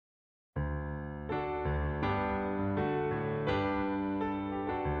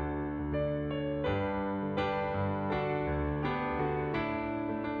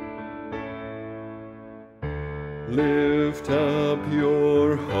Lift up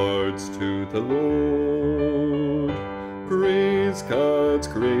your hearts to the Lord. Praise God's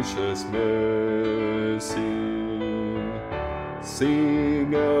gracious mercy.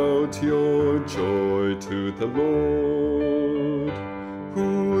 Sing out your joy to the Lord,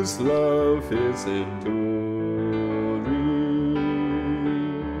 whose love is enduring.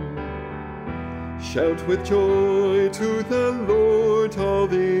 Shout with joy to the Lord, all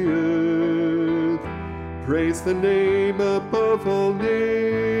the earth. Praise the name above all names.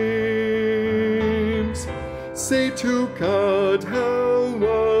 Say to God, how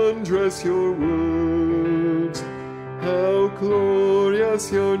wondrous your works, how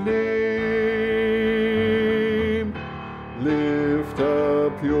glorious your name. Lift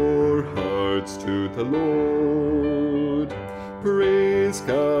up your hearts to the Lord. Praise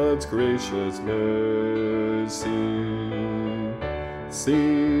God's gracious mercy.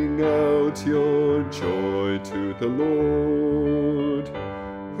 Sing out your joy to the Lord,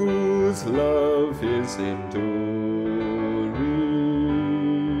 whose love is enduring.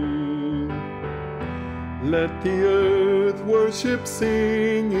 Let the earth worship,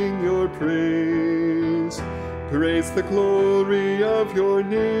 singing your praise. Praise the glory of your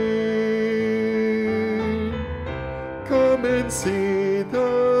name. Come and see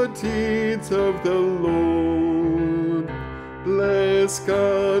the deeds of the Lord. Bless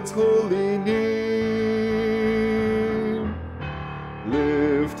God's holy name.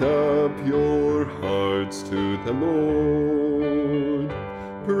 Lift up your hearts to the Lord.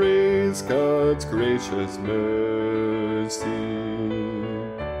 Praise God's gracious mercy.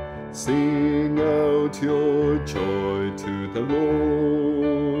 Sing out your joy to the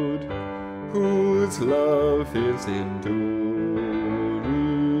Lord, whose love is enduring.